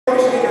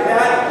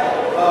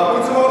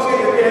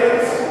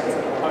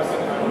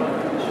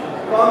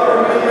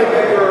everybody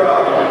get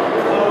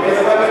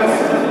your weapons.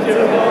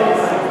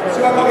 So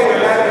I'm going to get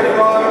your hat and your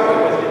frog.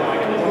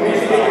 When you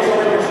get your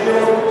sword and your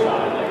shield.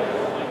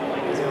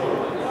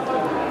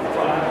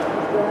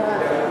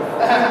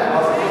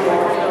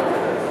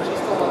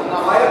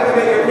 I have to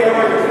get your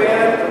camera and your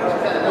fan.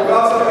 You're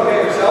also going to get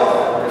yourself.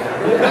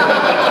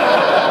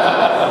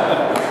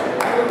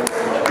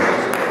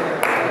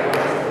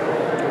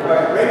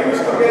 Alright, maybe we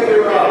should go get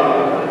your,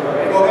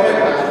 go ahead.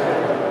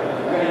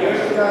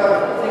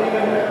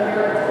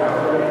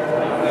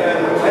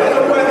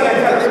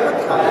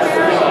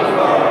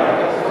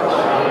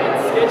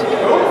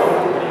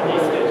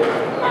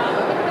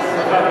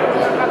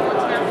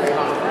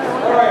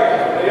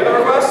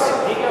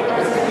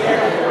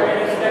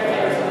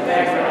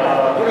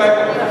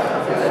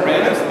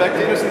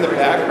 Spectators in the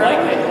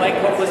background? Like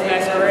Hopeless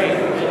Masquerade.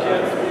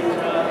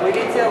 We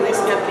need to at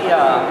least get the,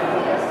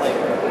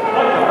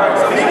 Alright,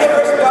 so Nico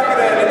versus Duckett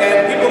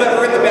and people that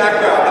were in the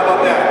background. How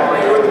about that?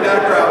 If you were in the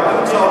background,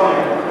 let's all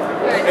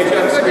make sure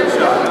you have a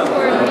screenshot.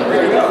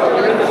 Here you go.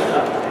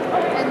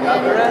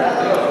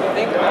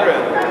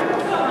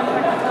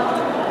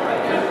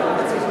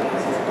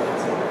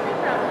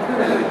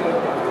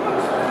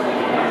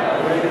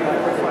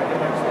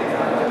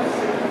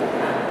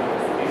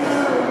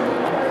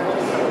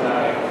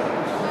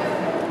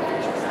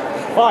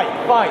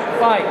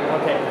 Fight.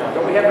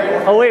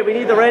 Okay. Oh wait, we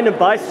need the random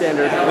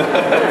bystander. We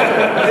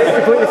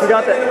completely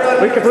forgot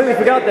that. We completely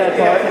forgot that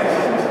part.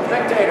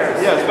 spectators.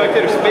 Yeah,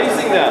 spectators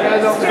facing them.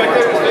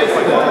 Spectators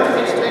facing them.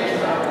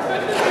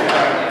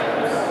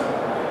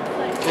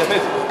 Yeah,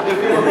 face. There's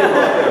few more people up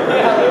there.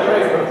 Yeah, they're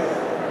great.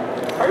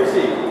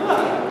 Percy.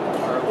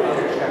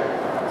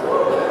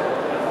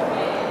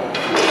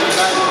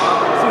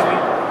 Excuse me.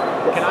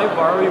 Can I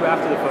borrow you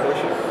after the photo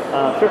shoot?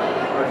 Sure.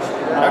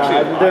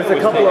 Actually, there's a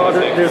couple of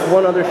other. There's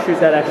one other shoot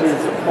that actually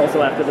is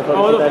also after the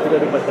photo shoot that I have to go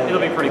to, but then it'll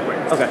be pretty quick.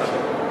 Okay.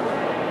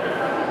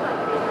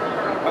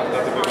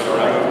 That's a good one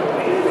around.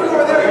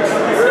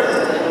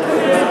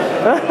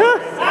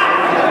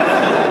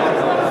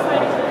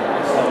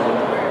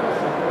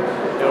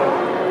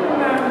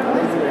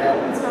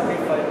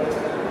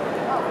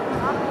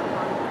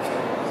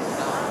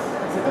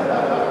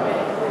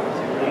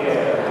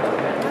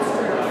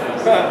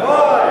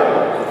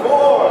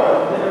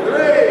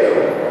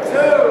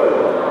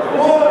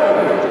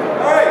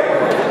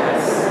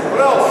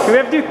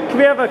 Can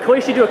we have a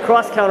Koishi do a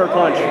cross counter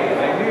punch?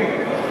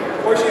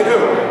 Koishi who?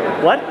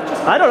 What?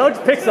 I don't know,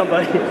 just pick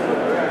somebody.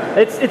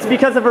 It's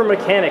because of her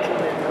mechanic.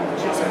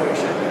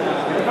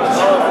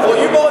 Well,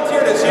 you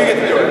volunteered it, so you get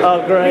to do it.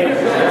 Oh, great.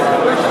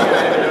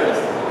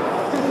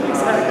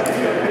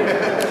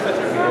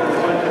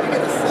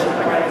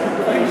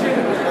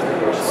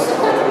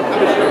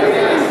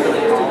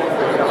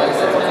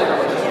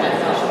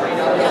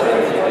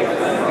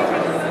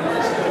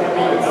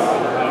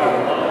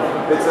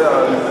 It's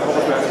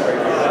almost masquerade.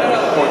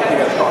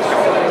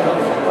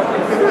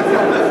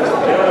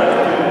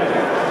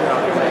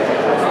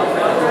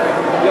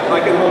 Yep, I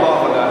can hold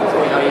off on that.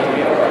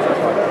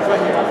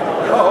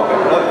 Oh, okay.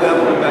 That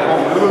will be that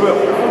home. That will be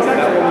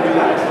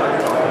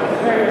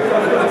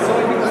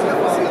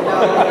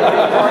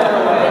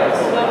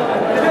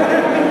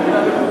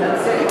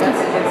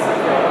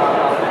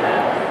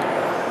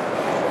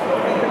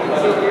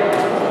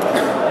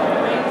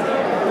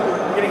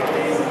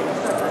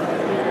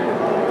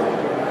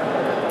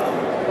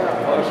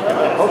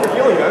hope you're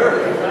feeling better.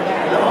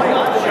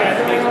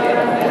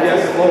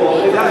 Yes, well,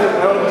 I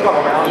don't know if it's gone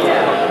around.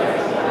 Yeah.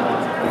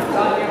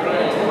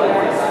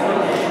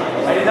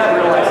 I did not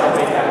realize how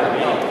big that would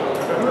be.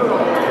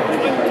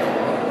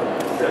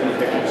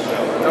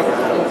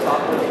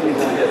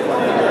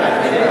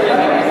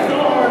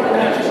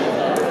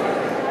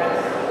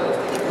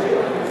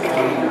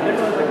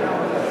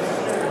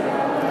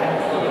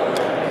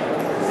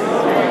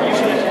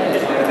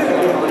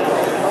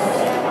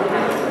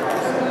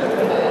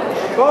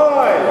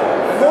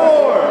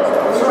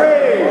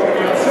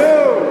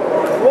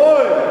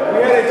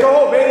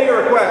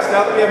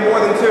 Now that we have more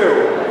than two.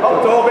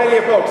 Oh, Toho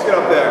Mania folks, get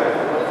up there.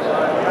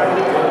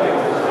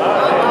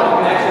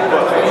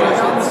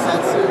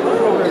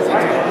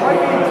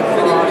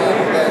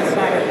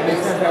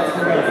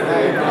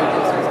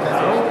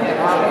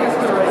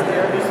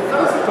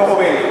 Toho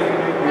Mania.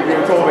 You're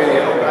doing Toho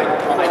Mania. Oh,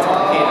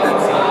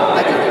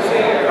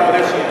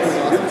 there she is.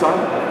 Is it on?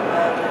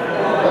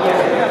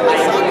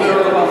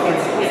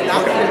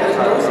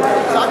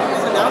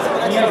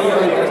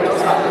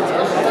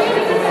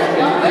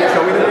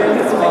 Show me the name.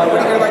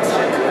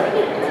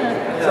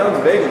 Sounds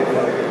big.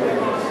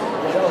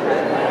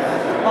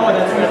 Oh,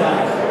 that's really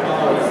nice.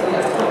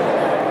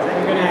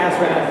 I'm going to ask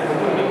for that.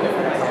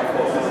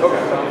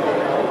 Okay.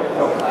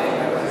 Oh.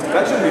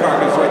 That shouldn't be hard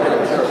because it's right there in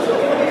the shirt.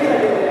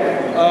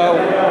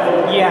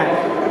 Yeah.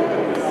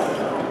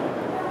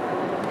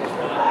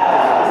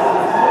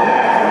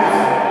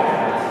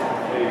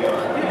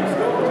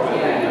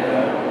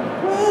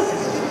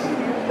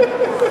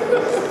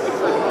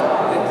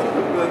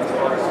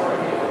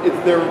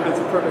 It's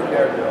a perfect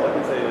character. All I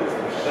can say is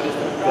that is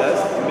the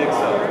best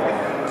mix-up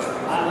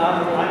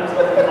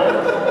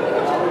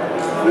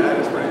That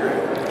is pretty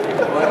great.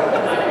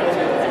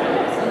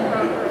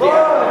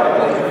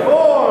 5,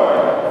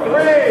 4,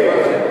 3,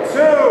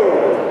 2,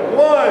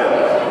 1.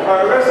 All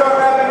right, we're gonna start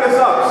wrapping this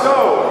up. So,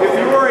 if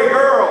you were a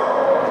girl,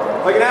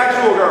 like an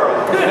actual girl.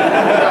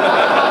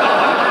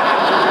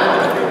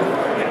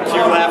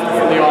 Cue laughter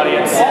from the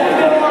audience.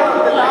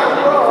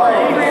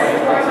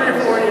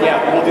 Yeah,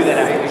 we'll do that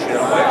after the show.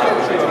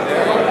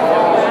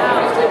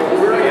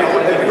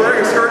 If you're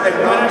wearing a skirt and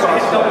not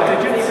Double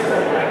digits.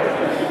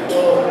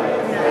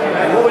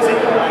 And what was it?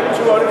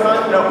 2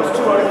 autocons? No, it was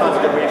 2 autocons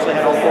that we actually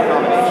had all 4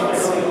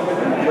 combinations.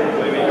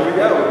 Here we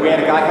go. We had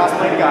a guy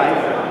cosplaying a guy.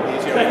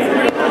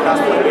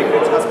 Cosplaying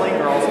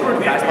girls,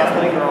 guys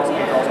cosplaying girls,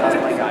 and girls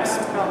cosplaying guys.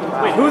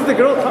 Wait, who's the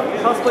girl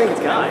cosplaying this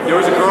guy? There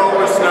was a girl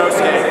with snow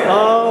skating.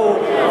 Oh.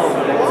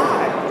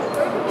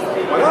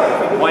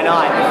 Why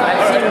not?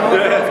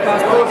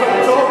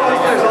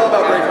 It's all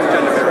about breaking the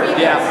gender barrier.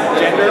 Yeah,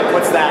 gender,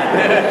 what's that?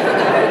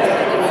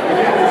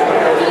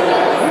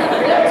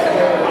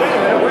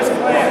 Where's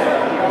Clan?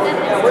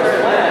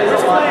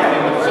 Where's Clan?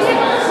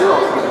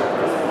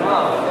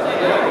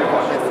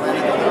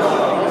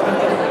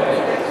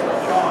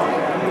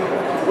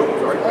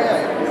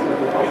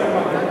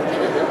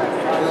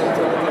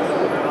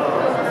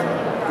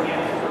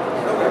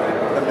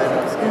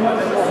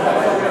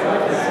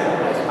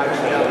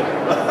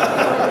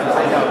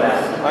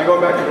 I'm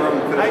going back to the room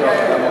and finish off.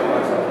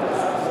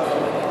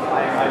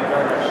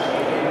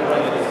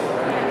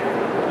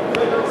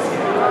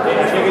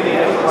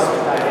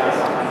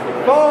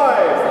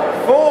 Five,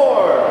 4,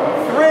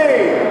 3,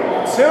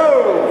 2,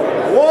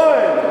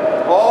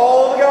 1.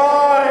 All the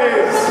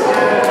guys.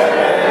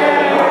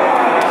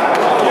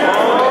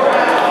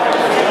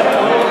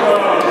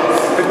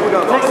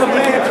 Take some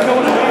man to go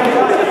in the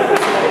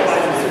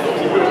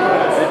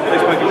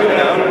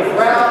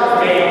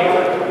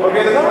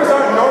Okay, the numbers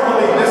aren't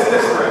normally this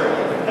disparate.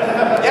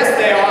 Yes,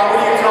 they are. What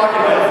are you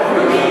talking about?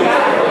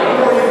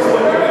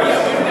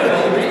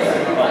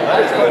 That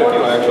is quite a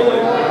few,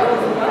 actually.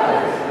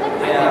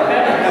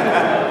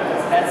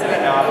 That's an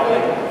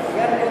anomaly. You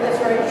gotta do this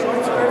right, short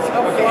skirts.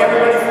 Okay,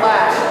 everybody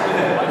flash.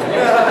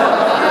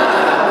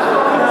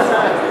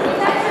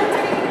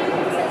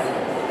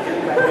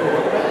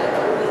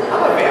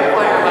 I'm a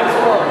vampire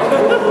myself.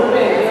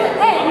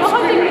 Hey, no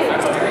hugging me.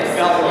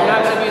 You're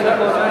not going to be in that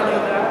close line?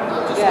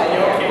 Yeah,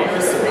 you're okay.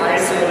 I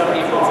see the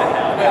people to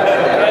hell.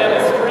 And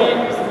Street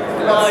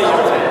Flyer.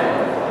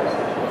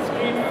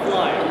 Street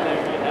Flyer. There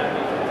you have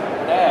it.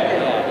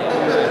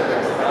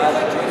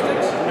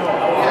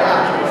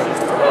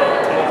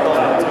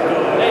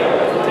 Hey,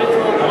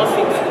 potential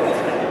Aussie.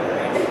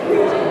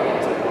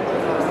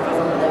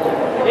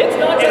 It's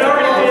not just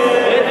already did.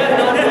 It has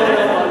not blown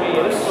up on me.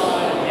 It's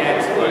fine. Yeah,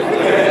 it's good.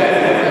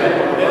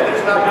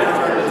 There's not much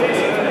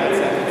interpretation in that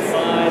sense. It's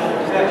fine.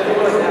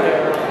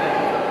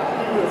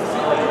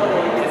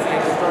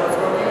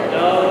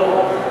 No.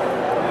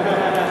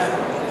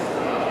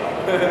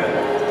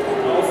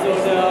 Also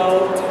no.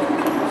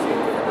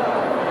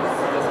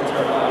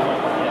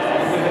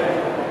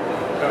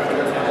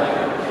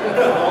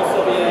 Also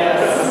yes.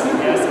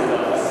 Yes it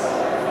does.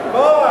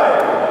 5,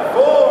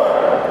 4,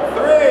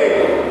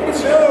 3,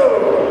 2,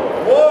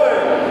 1.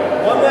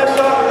 One last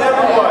shot with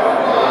everyone.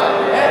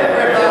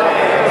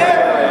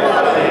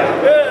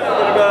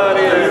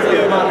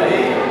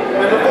 Everybody.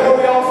 And before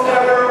we all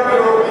scatter, we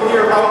will be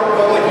here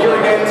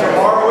again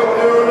tomorrow at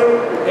noon.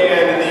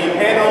 And the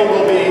panel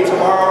will be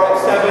tomorrow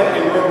at 7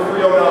 in room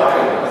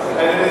 309.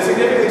 And it is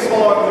significantly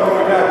smaller than the room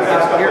we've had the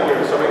past couple of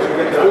years, so make sure you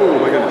get that. Oh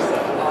my goodness.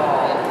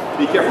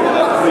 Be careful of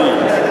that,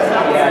 please.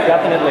 Yeah,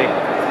 definitely.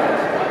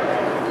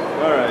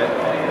 All right.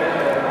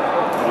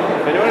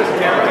 If anyone has a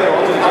camera, they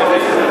want to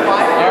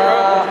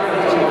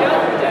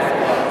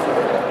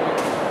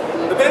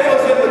the panel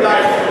is in the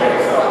guys.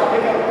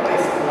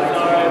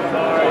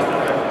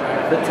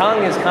 The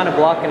tongue is kind of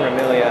blocking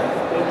Ramilia.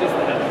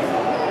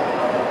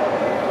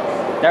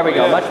 There we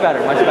go. Much better.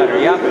 Much better.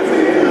 Yep.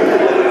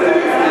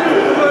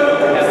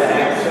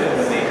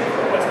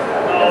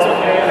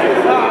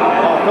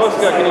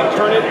 Koska, can you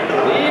turn it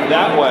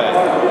that way?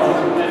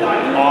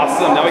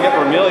 Awesome. Now we get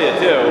Ramilia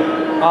too.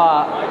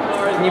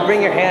 Can you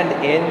bring your hand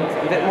in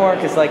a bit more?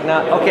 Cause like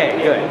not. Okay.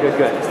 Good. Good.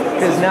 Good.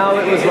 Cause now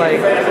it was like.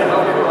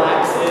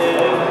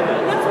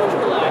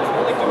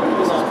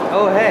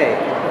 Oh hey.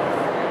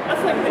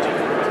 That's like midget.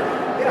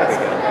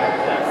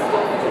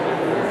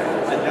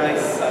 A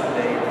nice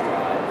Sunday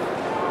drive.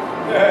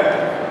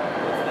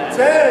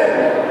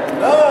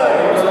 10, 9,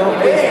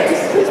 8,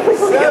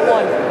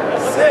 7,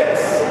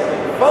 6,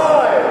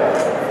 5,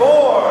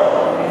 4,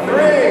 3,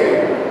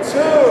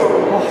 2,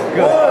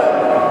 1.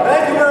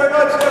 Thank you very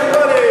much,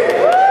 everybody.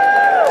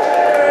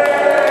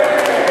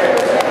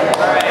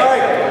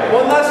 Alright,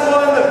 one last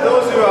one.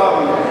 Those who,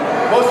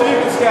 most of you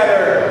can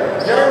scatter.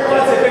 Jeremy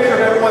wants a picture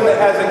of everyone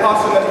that has a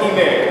costume that he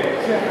made.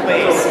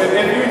 Please. So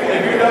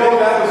if you know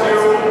that was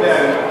you,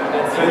 then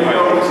you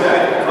know what he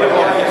said.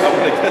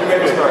 You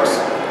made us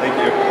first. Thank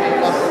you.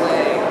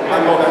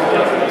 I'm going back to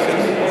the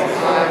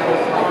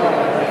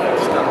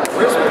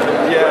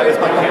Yeah, it's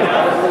my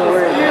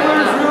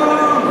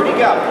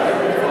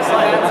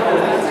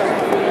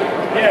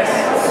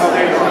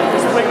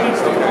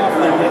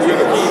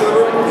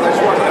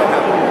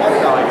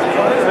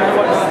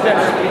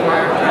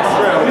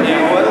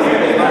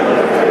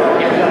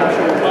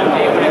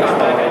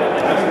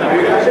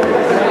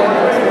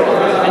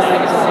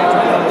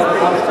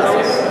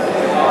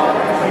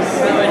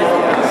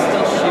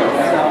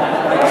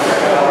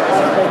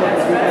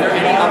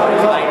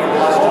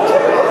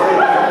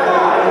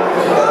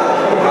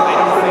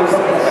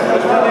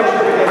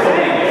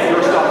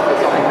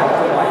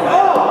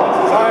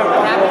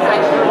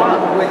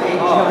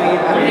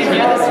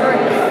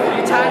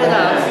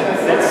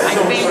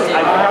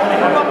I